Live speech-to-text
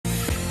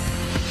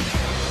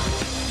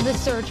The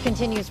search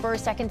continues for a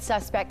second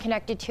suspect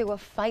connected to a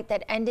fight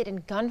that ended in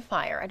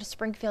gunfire at a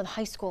Springfield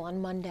high school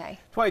on Monday.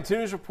 22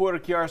 News reporter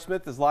Kiara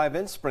Smith is live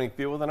in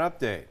Springfield with an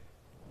update.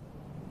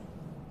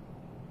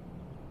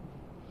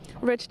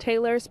 Rich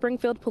Taylor,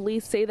 Springfield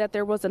police say that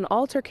there was an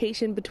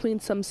altercation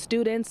between some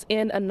students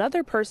and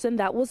another person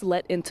that was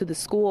let into the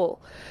school.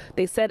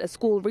 They said a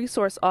school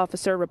resource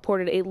officer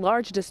reported a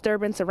large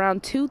disturbance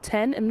around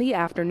 2:10 in the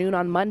afternoon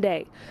on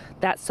Monday.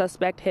 That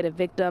suspect hit a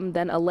victim,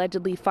 then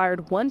allegedly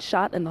fired one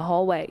shot in the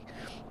hallway.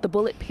 The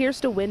bullet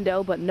pierced a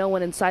window, but no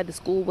one inside the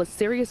school was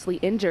seriously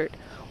injured.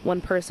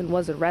 One person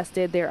was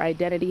arrested. Their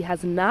identity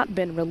has not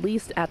been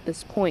released at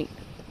this point.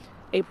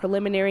 A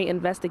preliminary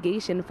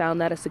investigation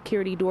found that a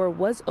security door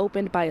was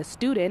opened by a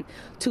student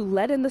to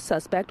let in the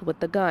suspect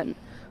with the gun.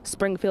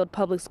 Springfield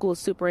Public Schools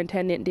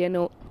Superintendent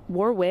Daniel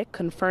Warwick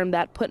confirmed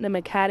that Putnam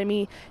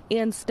Academy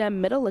and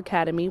STEM Middle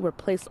Academy were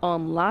placed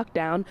on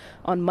lockdown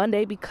on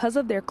Monday because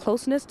of their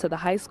closeness to the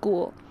high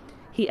school.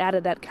 He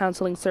added that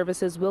counseling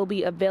services will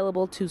be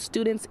available to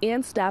students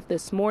and staff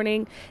this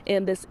morning,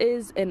 and this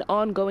is an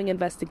ongoing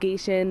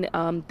investigation.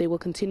 We will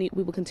continue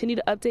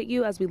to update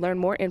you as we learn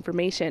more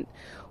information.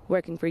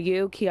 Working for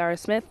you, Kiara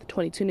Smith,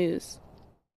 22 News.